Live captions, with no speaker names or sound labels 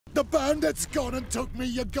The bandits gone and took me,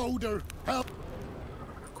 you golder. Help.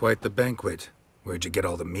 Quite the banquet. Where'd you get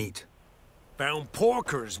all the meat? Found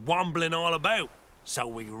porkers wombling all about, so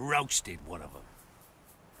we roasted one of them.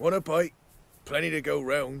 Want a bite? Plenty to go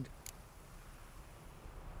round.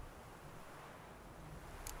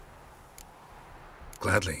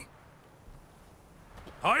 Gladly.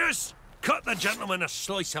 Hyas, cut the gentleman a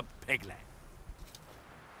slice of piglet.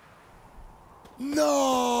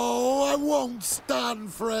 No, I won't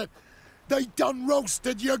stand for it. They done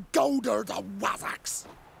roasted your golder, the wazzocks.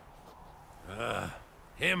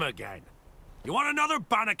 Him again. You want another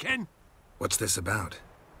bannikin? What's this about?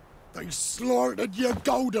 They slaughtered your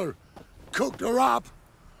golder, cooked her up.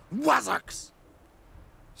 Wazzocks.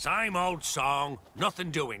 Same old song, nothing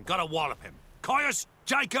doing. Gotta wallop him. Caius,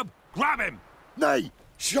 Jacob, grab him! Nay,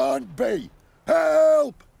 shan't be.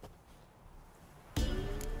 Help!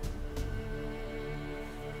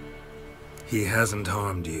 He hasn't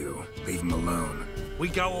harmed you. Leave him alone. We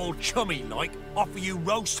go all chummy-like, offer you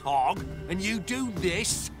roast hog, and you do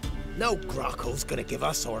this? No Grocko's gonna give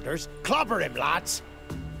us orders. Clobber him, lads!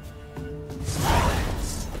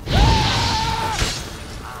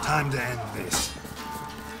 Time to end this.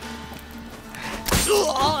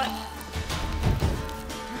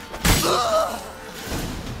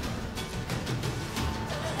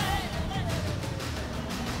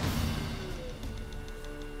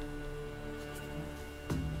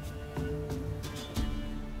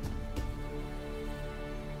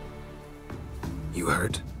 You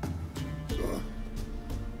hurt?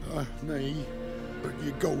 Nay, but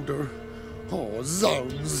you golder. Oh,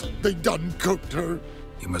 zounds, they done cooked her.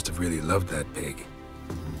 You must have really loved that pig.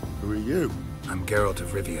 Who are you? I'm Geralt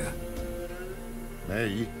of Rivia.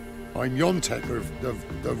 Nay, I'm Jontek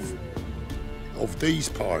of these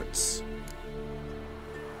parts.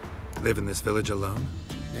 Live in this village alone?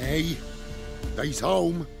 Nay, they's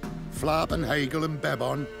home. Flab and Hagel and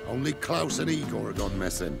Bebon, only Klaus and Igor gone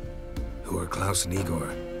missing. Who are Klaus and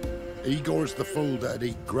Igor? Igor's the fool that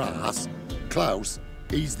eat grass. Klaus,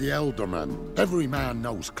 he's the elderman. Every man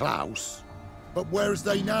knows Klaus. But where's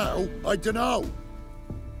they now? I dunno.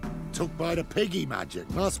 Took by the piggy magic,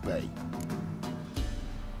 must be.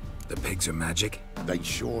 The pigs are magic? They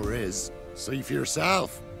sure is. See for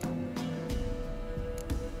yourself.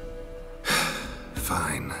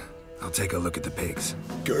 Fine. I'll take a look at the pigs.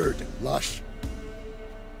 Good, lush.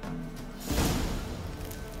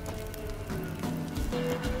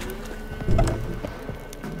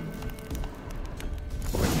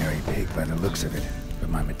 Ordinary pig by the looks of it, but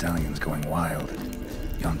my medallion's going wild.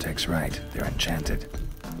 Jontek's right, they're enchanted.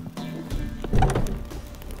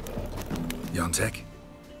 Jontek?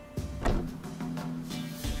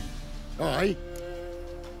 Aye?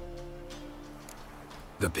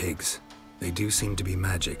 The pigs. They do seem to be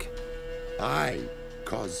magic. Aye,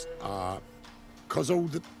 cause of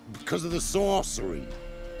the sorcery.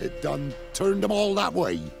 It done turned them all that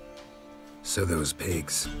way. So those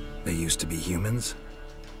pigs, they used to be humans?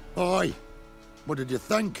 Aye. What did you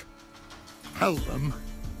think? Help them,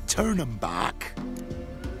 turn them back.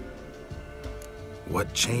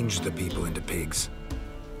 What changed the people into pigs?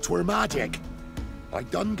 'Twere magic. I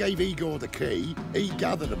done gave Igor the key, he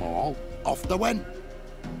gathered them all, off they went.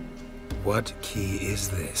 What key is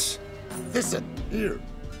this? This'n, here.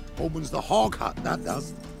 Opens the hog hut, that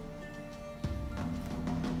does.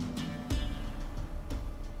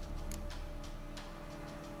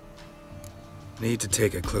 Need to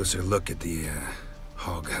take a closer look at the,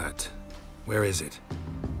 hog hut. Where is it?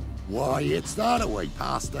 Why, it's that away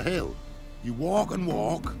past the hill. You walk and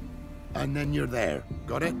walk, and then you're there.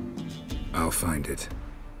 Got it? I'll find it.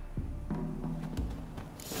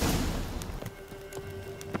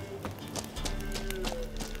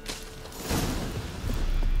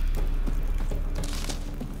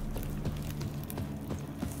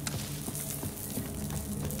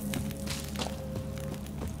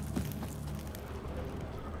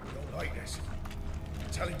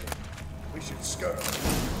 Telling you, we should skirt.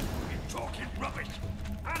 You're talking rubbish.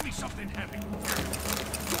 Hand me something heavy.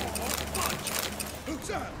 Door won't budge. Who's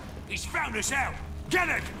that? He's found us out. Get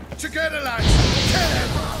it! Together, lads! Kill him!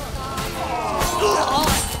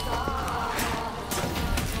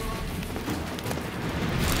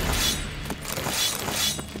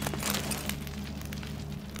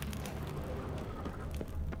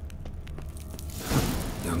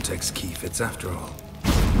 Jontek's key fits after all.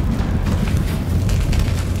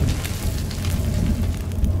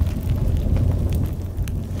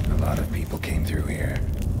 A lot of people came through here,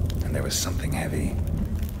 and there was something heavy.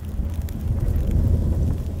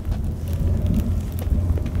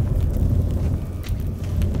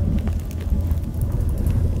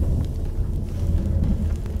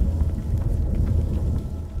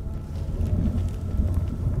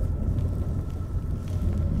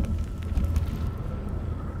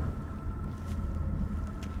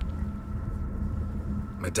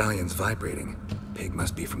 medallion's vibrating. Pig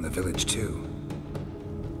must be from the village, too.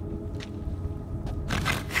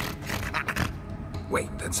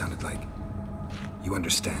 Wait, that sounded like... You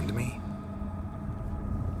understand me?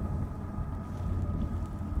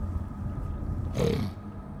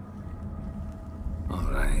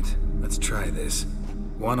 Alright, let's try this.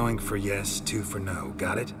 1 oink for yes, 2 for no.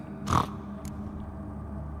 Got it?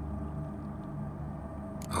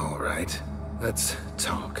 Alright, let's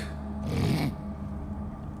talk.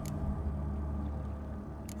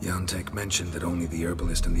 Jontek mentioned that only the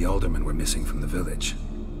herbalist and the alderman were missing from the village.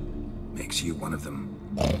 Makes you one of them.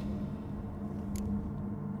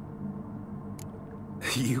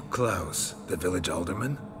 You Klaus, the village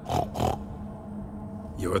alderman?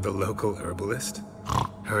 You're the local herbalist?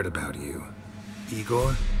 Heard about you.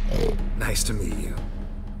 Igor? Nice to meet you.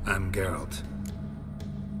 I'm Geralt.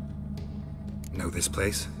 Know this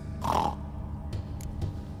place?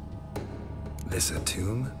 This a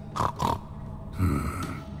tomb?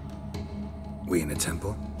 We in a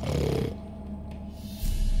temple?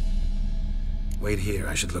 Wait here,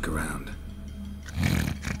 I should look around.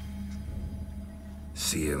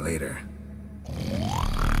 See you later.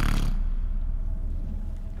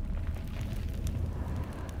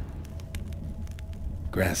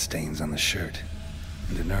 Grass stains on the shirt,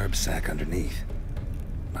 and an herb sack underneath.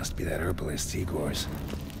 Must be that herbalist Igor's.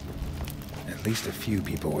 At least a few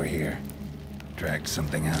people were here. Dragged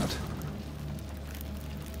something out.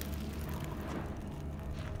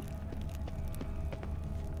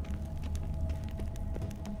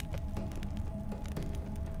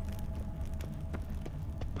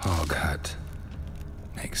 Hog hut.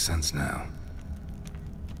 Makes sense now.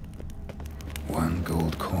 1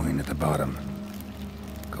 gold coin at the bottom.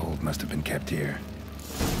 Gold must have been kept here.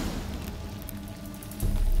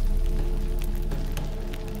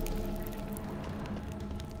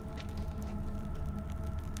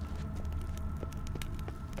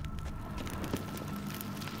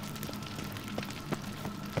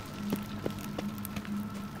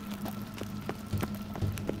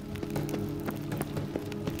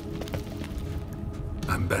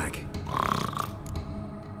 I'm back.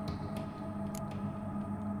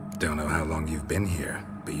 Don't know how long you've been here,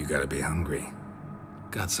 but you gotta be hungry.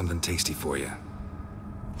 Got something tasty for you.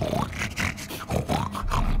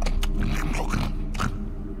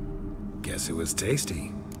 Guess it was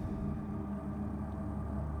tasty.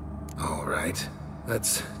 All right,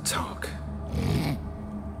 let's talk.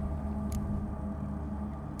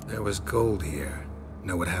 There was gold here.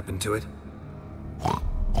 Know what happened to it?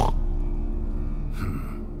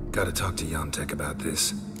 Gotta talk to Jontek about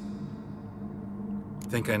this.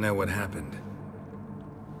 Think I know what happened.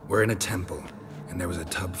 We're in a temple, and there was a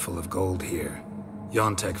tub full of gold here.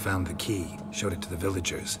 Jontek found the key, showed it to the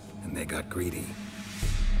villagers, and they got greedy.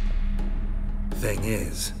 Thing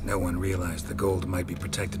is, no one realized the gold might be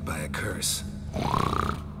protected by a curse.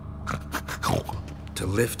 To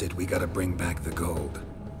lift it, we gotta bring back the gold.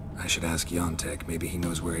 I should ask Jontek, maybe he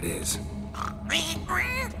knows where it is.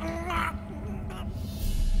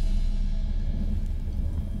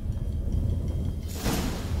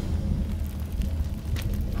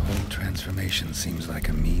 Transformation seems like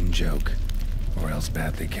a mean joke, or else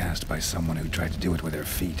badly cast by someone who tried to do it with their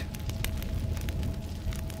feet.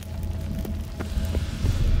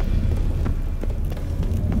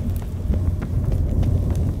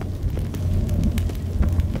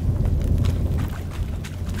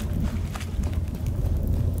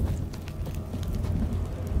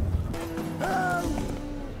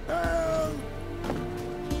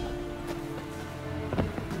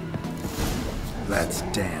 Let's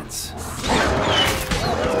dance.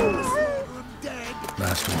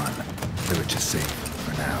 Last one. Village is safe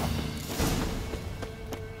for now.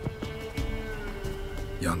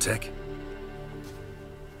 Jontek?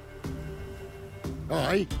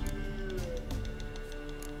 Aye?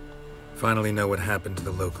 Finally know what happened to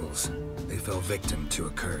the locals. They fell victim to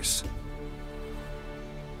a curse.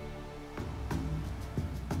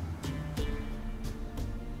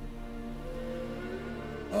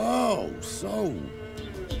 Oh, so...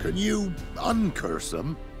 Can you uncurse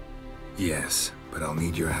them? Yes, but I'll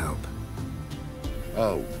need your help.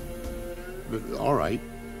 Oh. All right.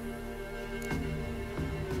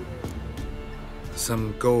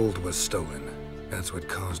 Some gold was stolen. That's what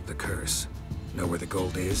caused the curse. Know where the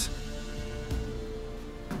gold is?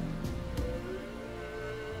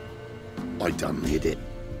 I done hid it.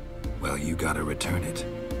 Well, you gotta return it.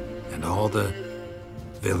 And all the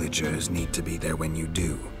villagers need to be there when you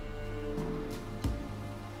do.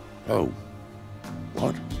 Oh.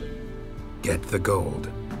 What? Get the gold,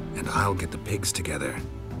 and I'll get the pigs together.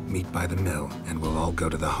 Meet by the mill, and we'll all go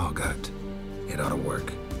to the hog hut. It ought to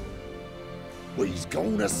work. We's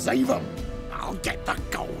gonna save him. I'll get the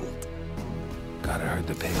gold. Gotta herd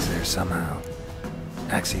the pigs there somehow.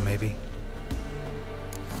 Taxi, maybe?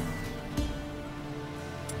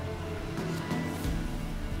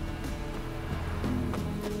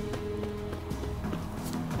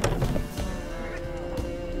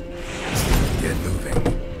 Get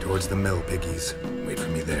moving. Towards the mill, piggies. Wait for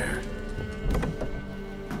me there.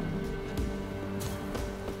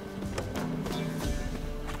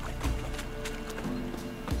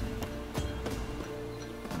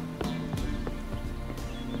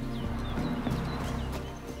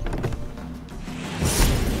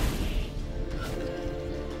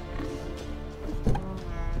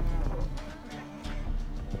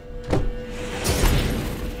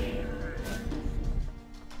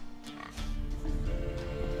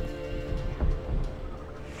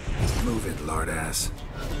 Move it, lardass.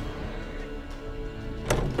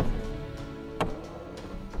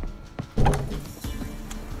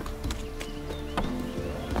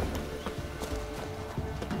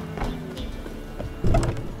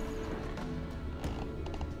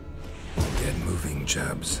 Get moving,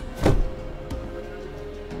 chubs.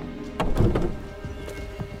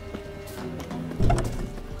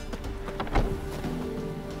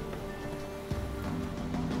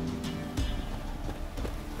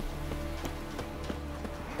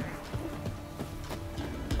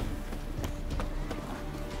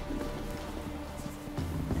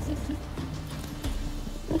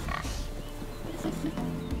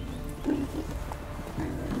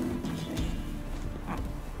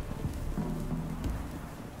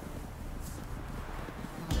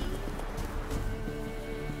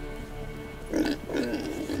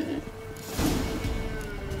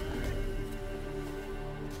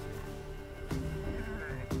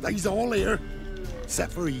 They's all here,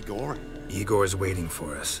 except for Igor. Igor's waiting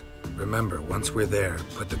for us. Remember, once we're there,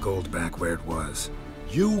 put the gold back where it was.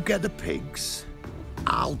 You get the pigs.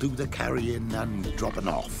 I'll do the carrying and dropping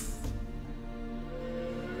off.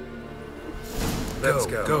 Let's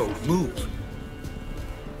go. Go, move.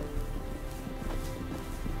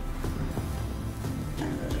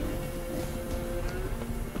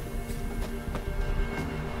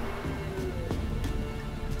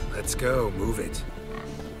 Let's go, move it.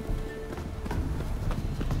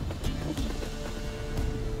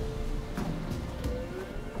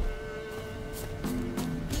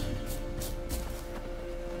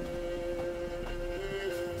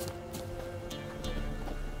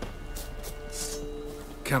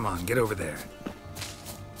 Come on, get over there.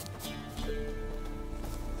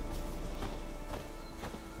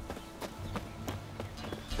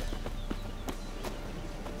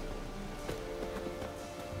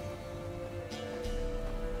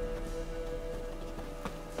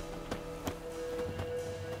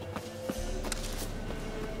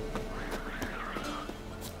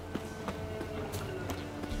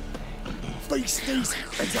 Beasties!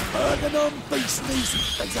 There's a herd of them!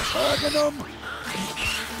 Beasties! There's a herd of them!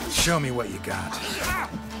 Show me what you got.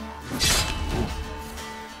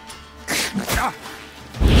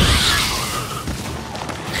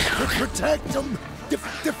 Protect them!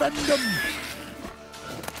 Defend them!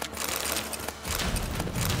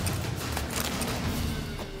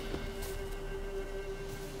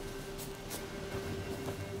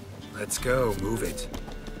 Let's go, move it.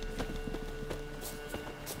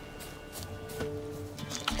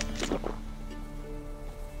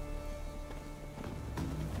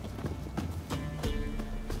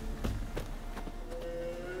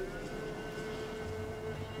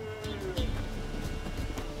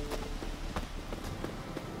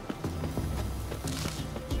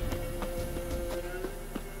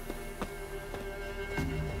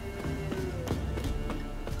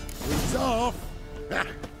 It's off!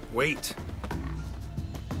 Wait.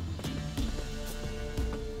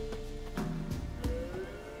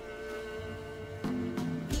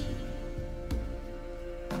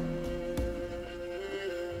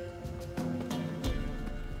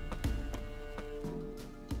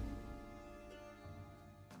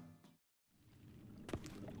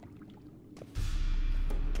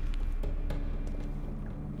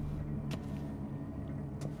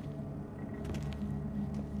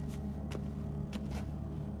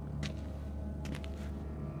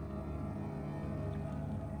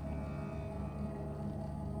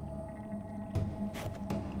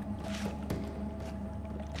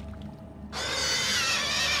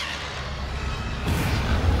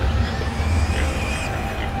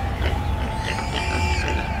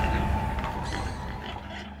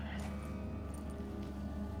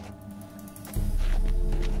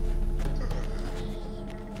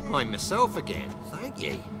 I'm myself again, thank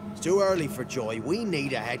ye. Too early for joy. We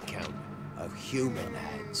need a head count of human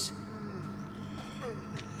heads.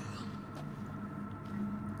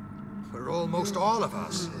 For almost all of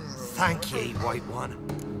us. Thank ye, White One.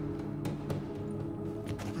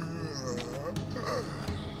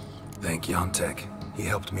 Thank Jontek. He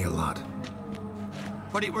helped me a lot.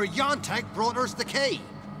 But it were Jontek brought us the key.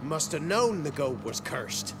 Must have known the goat was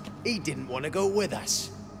cursed. He didn't want to go with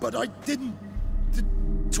us. But I didn't...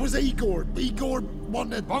 'Twas Igor. Igor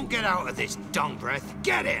wanted... Won't get out of this dung breath.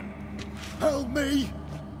 Get him! Help me!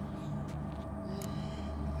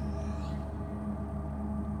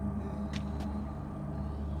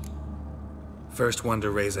 First one to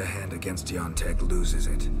raise a hand against Jontek loses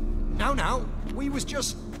it. No, we was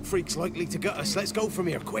just... Freak's likely to get us. Let's go from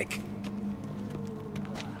here, quick.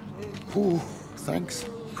 Ooh, thanks.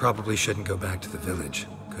 Probably shouldn't go back to the village.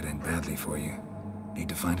 Could end badly for you. Need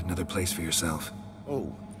to find another place for yourself.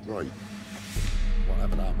 Oh, right.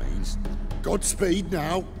 Whatever that means. Godspeed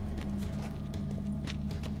now.